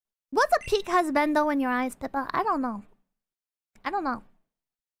What's a peak husbando in your eyes, Pippa? I don't know. I don't know.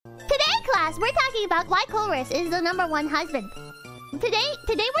 Today, class, we're talking about why Colress is the #1 husband. Today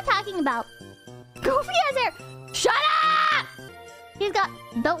we're talking about... Goofy has hair! Shut up! He's got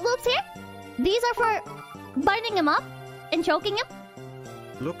belt loops here. These are for binding him up and choking him.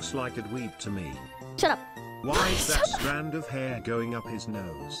 Looks like a dweeb to me. Shut up. Why is that strand of hair going up his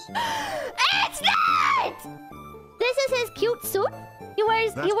nose? It's not! This is his cute suit. He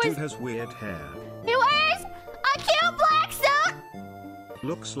wears... That dude has weird hair. He wears a cute black suit!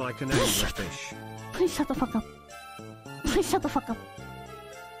 Looks like an anglerfish. Please shut the fuck up. Please shut the fuck up.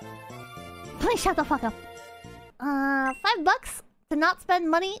 Please shut the fuck up. $5 to not spend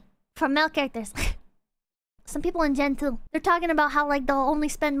money for male characters. Some people in Gen 2, they're talking about how like they'll only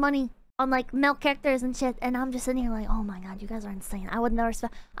spend money on like male characters and shit, and I'm just sitting here like, oh my god, you guys are insane. I would never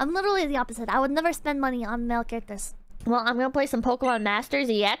spend... I'm literally the opposite. I would never spend money on male characters. Well, I'm gonna play some Pokemon Masters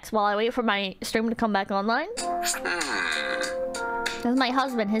EX while I wait for my stream to come back online. This is my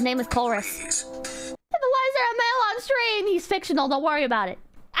husband. His name is Colress. Why is there a male on stream? He's fictional. Don't worry about it.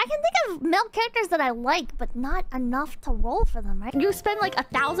 I can think of male characters that I like, but not enough to roll for them, right? You spend like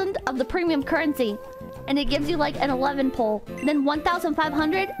 1,000 of the premium currency, and it gives you like an 11 pull. Then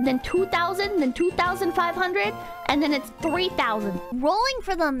 1,500, then 2,000, then 2,500, and then it's 3,000. Rolling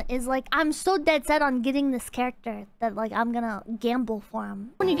for them is like, I'm so dead set on getting this character that like I'm gonna gamble for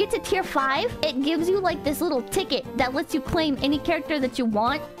him. When you get to tier 5, it gives you like this little ticket that lets you claim any character that you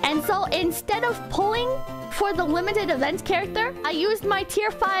want. And so instead of pulling for the limited events character, I used my tier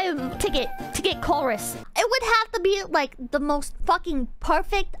 5 ticket to get Colress. It would have to be like the most fucking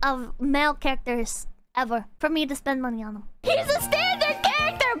perfect of male characters ever for me to spend money on him. He's a standard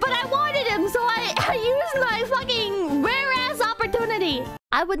character, but I wanted him, so I used my fucking rare-ass opportunity.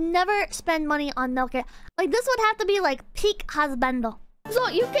 I would never spend money on male characters. Like, this would have to be like peak husbando. So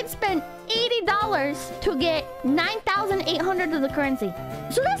you can spend $80 to get 9,800 of the currency.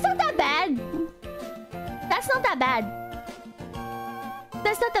 So that's not that bad. That's not that bad.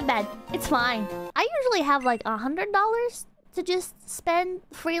 That's not that bad. It's fine. I usually have like $100 to just spend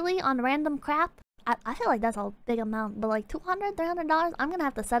freely on random crap. I feel like that's a big amount, but like $200, $300, I'm gonna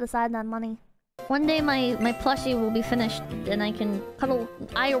have to set aside that money. One day my plushie will be finished and I can cuddle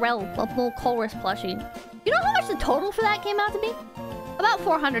IRL a full Colress plushie. You know how much the total for that came out to be? About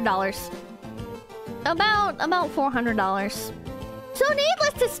 $400. About $400. So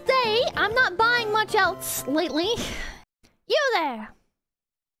needless to say, I'm not buying much else lately. You there!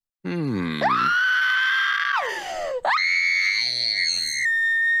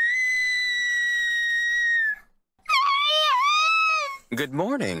 Good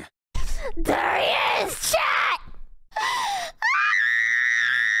morning. There he is, chat!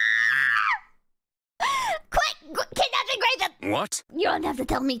 Quick! Kidnap and grave him! What? You don't have to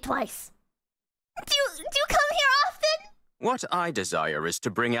tell me twice. Do you come here often? What I desire is to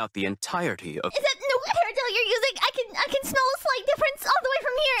bring out the entirety of... Is that no hair gel you're using? I can smell a slight difference all the way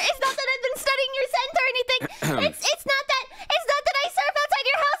from here. It's not that I've been studying your scent or anything. it's not that I surf outside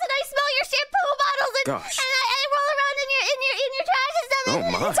your house and I smell your shampoo bottles and Gosh. and I roll around in your trash and stuff. Oh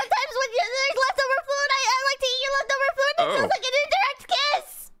and my. sometimes when there's leftover food, I like to eat your leftover food. It feels like an indirect kiss.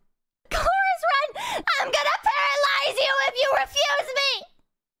 Chorus run! I'm gonna paralyze you if you refuse me.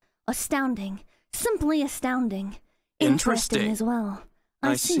 Astounding, simply astounding. Interesting as well.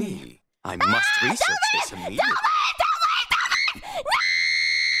 I see. I must research this immediately.